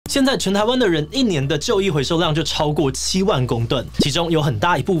现在全台湾的人一年的旧衣回收量就超过7万公吨，其中有很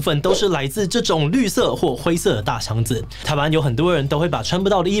大一部分都是来自这种绿色或灰色的大箱子。台湾有很多人都会把穿不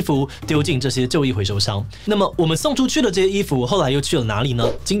到的衣服丢进这些旧衣回收箱。那么我们送出去的这些衣服后来又去了哪里呢？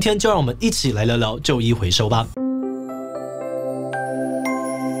今天就让我们一起来聊聊旧衣回收吧。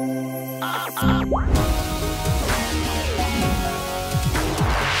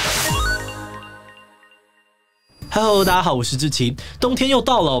Hello， 大家好，我是志祺。冬天又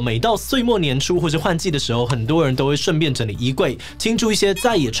到了，每到岁末年初或是换季的时候，很多人都会顺便整理衣柜，清出一些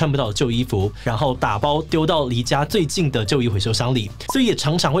再也穿不到的旧衣服，然后打包丢到离家最近的旧衣回收箱里。所以也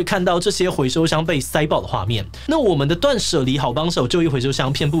常常会看到这些回收箱被塞爆的画面。那我们的断舍离好帮手旧衣回收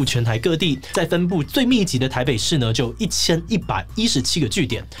箱遍布全台各地，在分布最密集的台北市呢，就有1117个据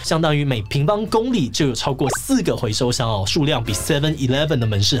点，相当于每平方公里就有超过4个回收箱哦，数量比 7-Eleven 的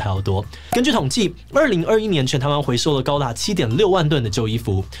门市还要多。根据统计，2021年全台湾回收了高达7.6万吨的旧衣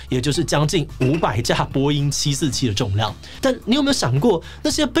服，也就是将近500架波音747的重量。但你有没有想过，那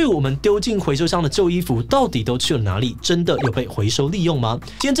些被我们丢进回收箱的旧衣服到底都去了哪里？真的有被回收利用吗？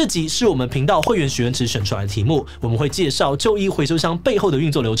今天这集是我们频道会员许愿池选出来的题目，我们会介绍旧衣回收箱背后的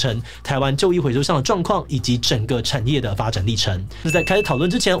运作流程、台湾旧衣回收箱的状况以及整个产业的发展历程。那在开始讨论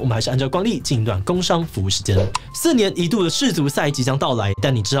之前，我们还是按照惯例进一段工商服务时间。4年一度的世足赛即将到来，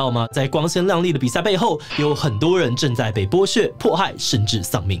但你知道吗？在光鲜亮丽的比赛背后，有很多人正在被剥削、迫害，甚至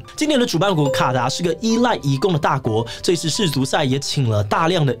丧命。今年的主办国卡达是个依赖移工的大国，这次世足赛也请了大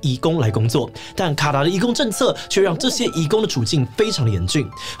量的移工来工作，但卡达的移工政策却让这些移工的处境非常的严峻。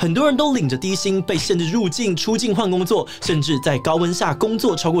很多人都领着低薪，被限制入境、出境换工作，甚至在高温下工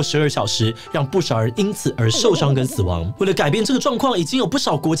作超过12小时，让不少人因此而受伤跟死亡。为了改变这个状况，已经有不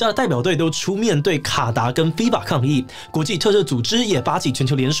少国家的代表队都出面对卡达跟 FIFA 抗议。国际特赦组织也发起全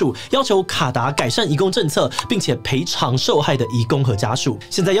球连署，要求卡达改善移工政策，并且赔偿受害的移工和家属。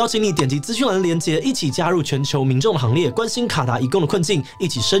现在邀请你点击资讯栏的连结，一起加入全球民众的行列，关心卡达移工的困境，一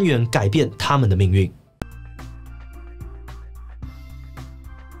起声援改变他们的命运。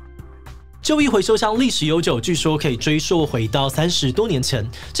旧衣回收箱历史悠久，据说可以追溯回到30多年前。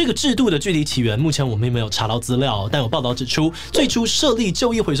这个制度的具体起源，目前我们也没有查到资料，但有报道指出，最初设立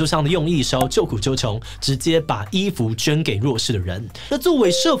旧衣回收箱的用意是要救苦救穷，直接把衣服捐给弱势的人。那作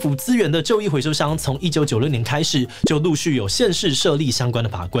为社福资源的旧衣回收箱，从1996年开始就陆续有县市设立相关的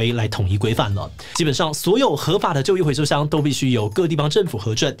法规来统一规范了。基本上，所有合法的旧衣回收箱都必须由各地方政府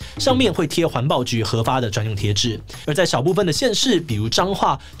核准，上面会贴环保局核发的专用贴纸。而在少部分的县市，比如彰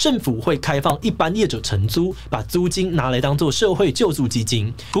化，政府会开放一般业者承租，把租金拿来当作社会救助基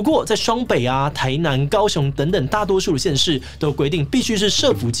金。不过在双北啊、台南、高雄等等大多数的县市都规定必须是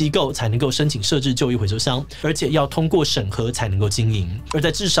社福机构才能够申请设置旧衣回收箱，而且要通过审核才能够经营。而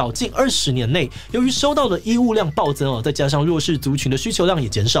在至少近20年内，由于收到的衣物量暴增再加上弱势族群的需求量也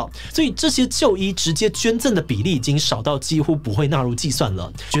减少，所以这些旧衣直接捐赠的比例已经少到几乎不会纳入计算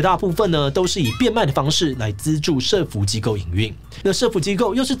了。绝大部分呢都是以变卖的方式来资助社福机构营运。那社福机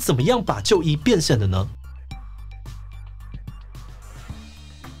构又是怎么样把旧衣变现的呢？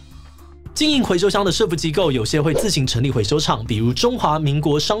经营回收箱的社福机构，有些会自行成立回收厂，比如中华民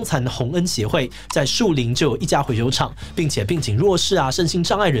国伤残洪恩协会，在树林就有一家回收厂，并且聘请弱势身心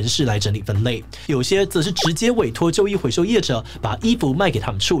障碍人士来整理分类。有些则是直接委托旧衣回收业者把衣服卖给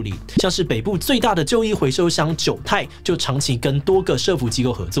他们处理。像是北部最大的旧衣回收箱九泰，就长期跟多个社福机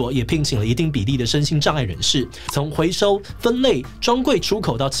构合作，也聘请了一定比例的身心障碍人士，从回收、分类、专柜出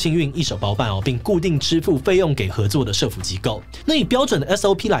口到清运一手包办并固定支付费用给合作的社福机构。那以标准的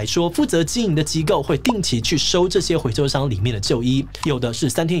SOP 来说，负责经营的机构会定期去收这些回收箱里面的旧衣，有的是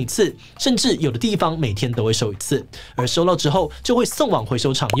3天一次，甚至有的地方每天都会收一次。而收到之后，就会送往回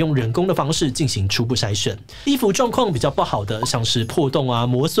收厂，用人工的方式进行初步筛选。衣服状况比较不好的，像是破洞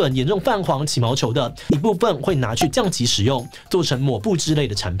磨损、严重泛黄、起毛球的，一部分会拿去降级使用，做成抹布之类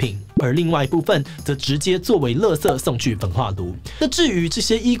的产品，而另外一部分则直接作为垃圾送去焚化炉。那至于这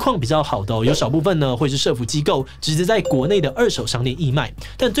些衣况比较好的有少部分呢会是社福机构直接在国内的二手商店义卖，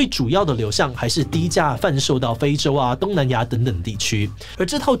但最主要的流向还是低价贩售到非洲东南亚等等地区。而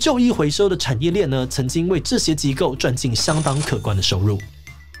这套旧衣回收的产业链呢，曾经为这些机构赚进相当可观的收入。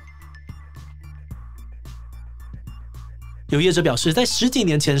有业者表示，在10几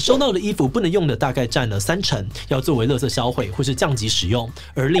年前收到的衣服不能用的大概占了30%，要作为垃圾销毁或是降级使用，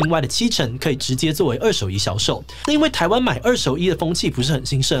而另外的70%可以直接作为二手衣销售。那因为台湾买二手衣的风气不是很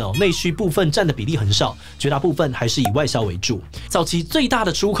兴盛内需部分占的比例很少，绝大部分还是以外销为主。早期最大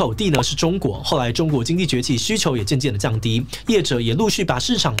的出口地呢是中国，后来中国经济崛起，需求也渐渐的降低，业者也陆续把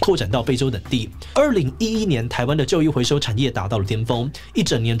市场拓展到非洲等地。2011年，台湾的旧衣回收产业达到了巅峰，一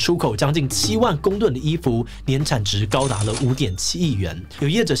整年出口将近7万公吨的衣服，年产值高达了5.7亿元。有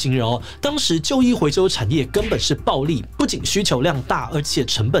业者形容当时旧衣回收产业根本是暴利，不仅需求量大，而且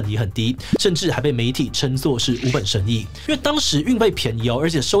成本也很低，甚至还被媒体称作是无本生意。因为当时运费便宜而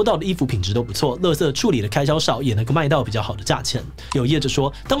且收到的衣服品质都不错，垃圾处理的开销少，也能够卖到比较好的价钱。有业者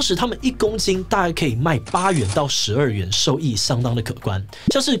说，当时他们1公斤大概可以卖8元到12元，收益相当的可观。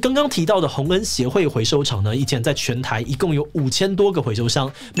像是刚刚提到的洪恩协会回收厂呢，以前在全台一共有5000多个回收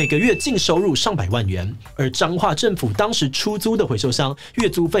箱，每个月净收入上百万元。而彰化政府当时出租的回收箱，月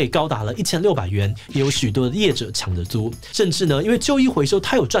租费高达了1600元，也有许多的业者抢着租。甚至呢，因为旧衣回收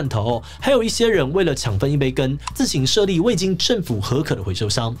太有赚头还有一些人为了抢分一杯羹，自行设立未经政府核可的回收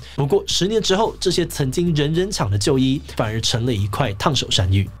箱。不过10年之后，这些曾经人人抢的旧衣，反而成了一块烫手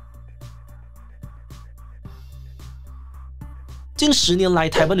山芋。近10年来，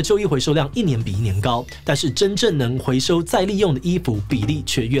台湾的旧衣回收量一年比一年高，但是真正能回收再利用的衣服比例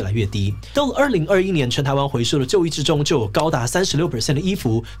却越来越低。到了2021年，全台湾回收的旧衣之中，就有高达36% 的衣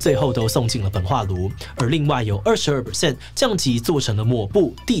服最后都送进了焚化炉，而另外有22% 降级做成了抹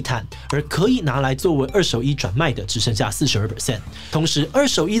布、地毯，而可以拿来作为二手衣转卖的只剩下42%。同时，二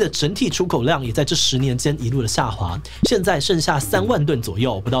手衣的整体出口量也在这10年间一路的下滑，现在剩下3万吨左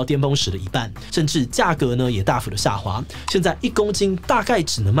右，不到巅峰时的一半，甚至价格呢也大幅的下滑。现在1公斤大概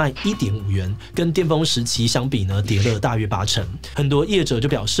只能卖1.5元，跟巅峰时期相比呢，跌了大约80%。很多业者就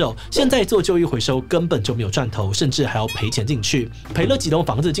表示现在做旧衣回收根本就没有赚头，甚至还要赔钱进去，赔了几栋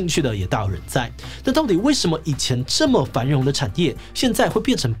房子进去的也大有人在。那到底为什么以前这么繁荣的产业，现在会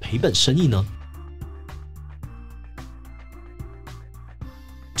变成赔本生意呢？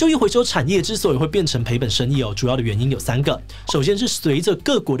旧衣回收产业之所以会变成赔本生意主要的原因有3个。首先是随着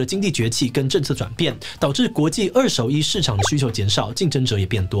各国的经济崛起跟政策转变，导致国际二手衣市场的需求减少，竞争者也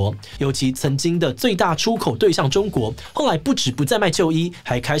变多。尤其曾经的最大出口对象中国，后来不止不再卖旧衣，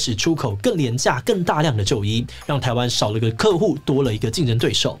还开始出口更廉价、更大量的旧衣，让台湾少了个客户，多了一个竞争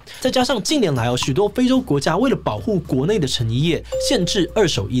对手。再加上近年来许多非洲国家为了保护国内的成衣业，限制二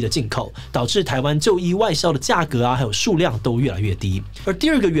手衣的进口，导致台湾旧衣外销的价格还有数量都越来越低。而第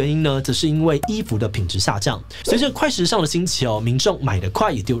二个原因呢，则是因为衣服的品质下降。随着快时尚的兴起民众买得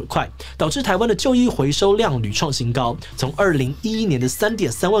快也丢得快，导致台湾的旧衣回收量屡创新高，从2011年的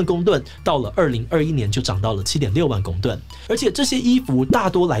3.3万公吨，到了2021年就涨到了7.6万公吨。而且这些衣服大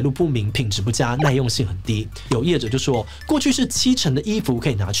多来路不明，品质不佳，耐用性很低。有业者就说，过去是70%的衣服可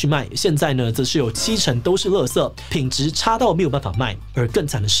以拿去卖，现在呢，则是有70%都是垃圾，品质差到没有办法卖。而更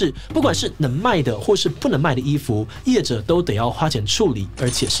惨的是，不管是能卖的或是不能卖的衣服，业者都得要花钱处理，而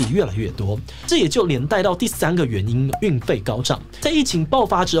且是越来越多。这也就连带到第3个原因，运费高涨。在疫情爆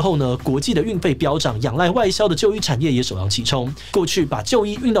发之后呢，国际的运费飙涨，仰赖外销的旧衣产业也首当其冲。过去把旧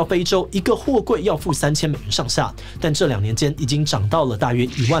衣运到非洲，一个货柜要付3000美元上下，但这2年间已经涨到了大约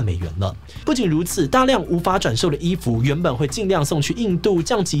1万美元了。不仅如此，大量无法转售的衣服原本会尽量送去印度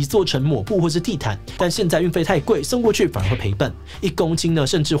降级做成抹布或是地毯，但现在运费太贵，送过去反而会赔本，1公斤呢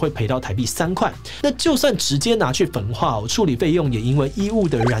甚至会赔到台币3块。那就算直接拿去焚化处理费用也因为衣物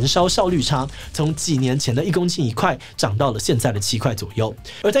的燃烧效率差，从几年前的1公斤1块涨到了现在的7块左右。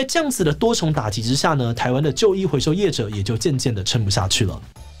而在这样子的多重打击之下呢，台湾的旧衣回收业者也就渐渐的撑不下去了。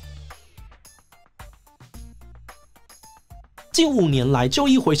近5年来，旧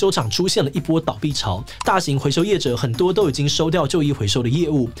衣回收厂出现了一波倒闭潮，大型回收业者很多都已经收掉旧衣回收的业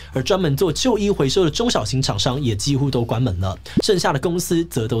务，而专门做旧衣回收的中小型厂商也几乎都关门了，剩下的公司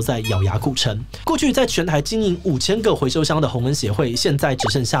则都在咬牙苦撑。过去在全台经营5000个回收箱的洪恩协会，现在只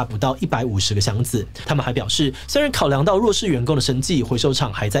剩下不到150个箱子。他们还表示，虽然考量到弱势员工的生计，回收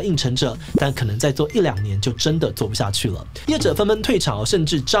厂还在硬撑着，但可能再做1-2年就真的做不下去了。业者纷纷退场，甚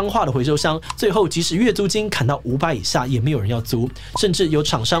至彰化的回收箱，最后即使月租金砍到500以下，也没有人要租，甚至有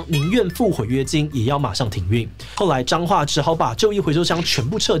厂商宁愿付毁约金也要马上停运。后来彰化只好把旧衣回收箱全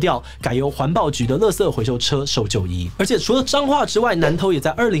部撤掉，改由环保局的垃圾回收车收旧衣。而且除了彰化之外，南投也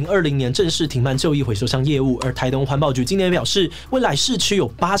在2020年正式停办旧衣回收箱业务。而台东环保局今年表示，未来市区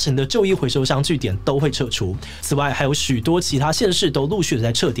有80%的旧衣回收箱据点都会撤除。此外，还有许多其他县市都陆续的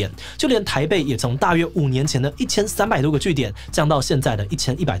在撤点，就连台北也从大约5年前的1300多个据点降到现在的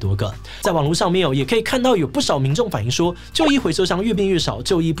1100多个。在网络上面也可以看到有不少民众反映说，旧衣回收箱越变越少，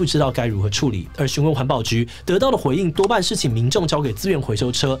旧衣不知道该如何处理。而询问环保局得到的回应，多半是请民众交给资源回收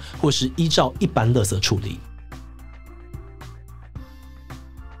车，或是依照一般垃圾处理。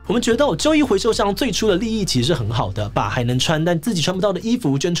我们觉得旧衣回收箱最初的利益其实是很好的，把还能穿但自己穿不到的衣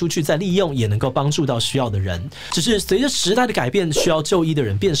服捐出去再利用，也能够帮助到需要的人。只是随着时代的改变，需要旧衣的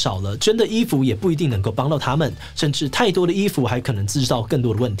人变少了，捐的衣服也不一定能够帮到他们，甚至太多的衣服还可能制造更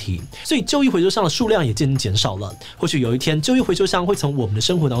多的问题，所以旧衣回收箱的数量也渐渐减少了。或许有一天，旧衣回收箱会从我们的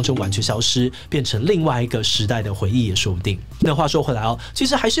生活当中完全消失，变成另外一个时代的回忆也说不定。那话说回来其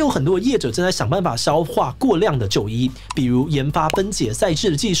实还是有很多业者正在想办法消化过量的旧衣，比如研发分解赛制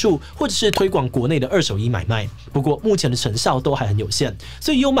的技术，或者是推广国内的二手衣买卖。不过目前的成效都还很有限，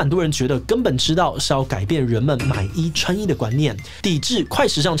所以有蛮多人觉得根本知道是要改变人们买衣穿衣的观念，抵制快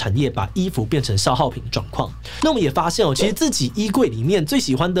时尚产业把衣服变成消耗品的状况。那我们也发现其实自己衣柜里面最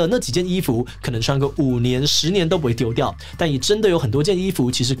喜欢的那几件衣服，可能穿个5年、10年都不会丢掉，但也真的有很多件衣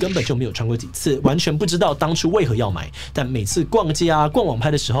服其实根本就没有穿过几次，完全不知道当初为何要买，但每次逛街逛网拍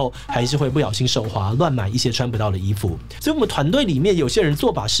的时候，还是会不小心手滑乱买一些穿不到的衣服。所以我们团队里面有些人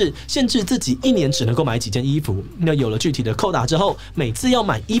做法是限制自己1年只能够买几件衣服。那有了具体的扣打之后，每次要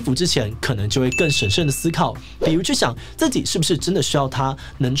买衣服之前，可能就会更审慎的思考，比如去想自己是不是真的需要它，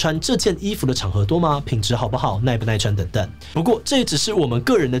能穿这件衣服的场合多吗？品质好不好？耐不耐穿等等。不过这也只是我们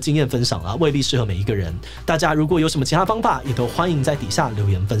个人的经验分享啦，未必适合每一个人。大家如果有什么其他方法，也都欢迎在底下留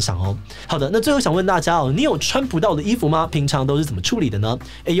言分享哦。好的，那最后想问大家你有穿不到的衣服吗？平常都是怎么处理的呢？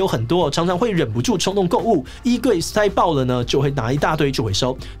有很多常常会忍不住冲动购物，衣柜塞爆了呢，就会拿一大堆去回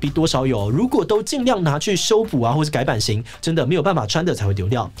收，比多少有如果都尽量拿去修补或是改版型，真的没有办法穿的才会丢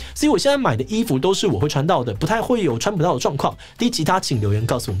掉。所以我现在买的衣服都是我会穿到的，不太会有穿不到的状况。其他请留言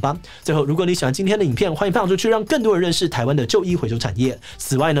告诉我们吧。最后，如果你喜欢今天的影片，欢迎分享出去，让更多人认识台湾的旧衣回收产业。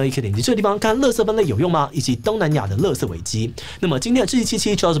此外呢，也可以点击这个地方看垃圾分类有用吗？以及东南亚的垃圾危机。那么今天的志祺七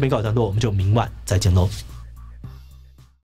七就到这边告一段落，我们就明晚再见喽。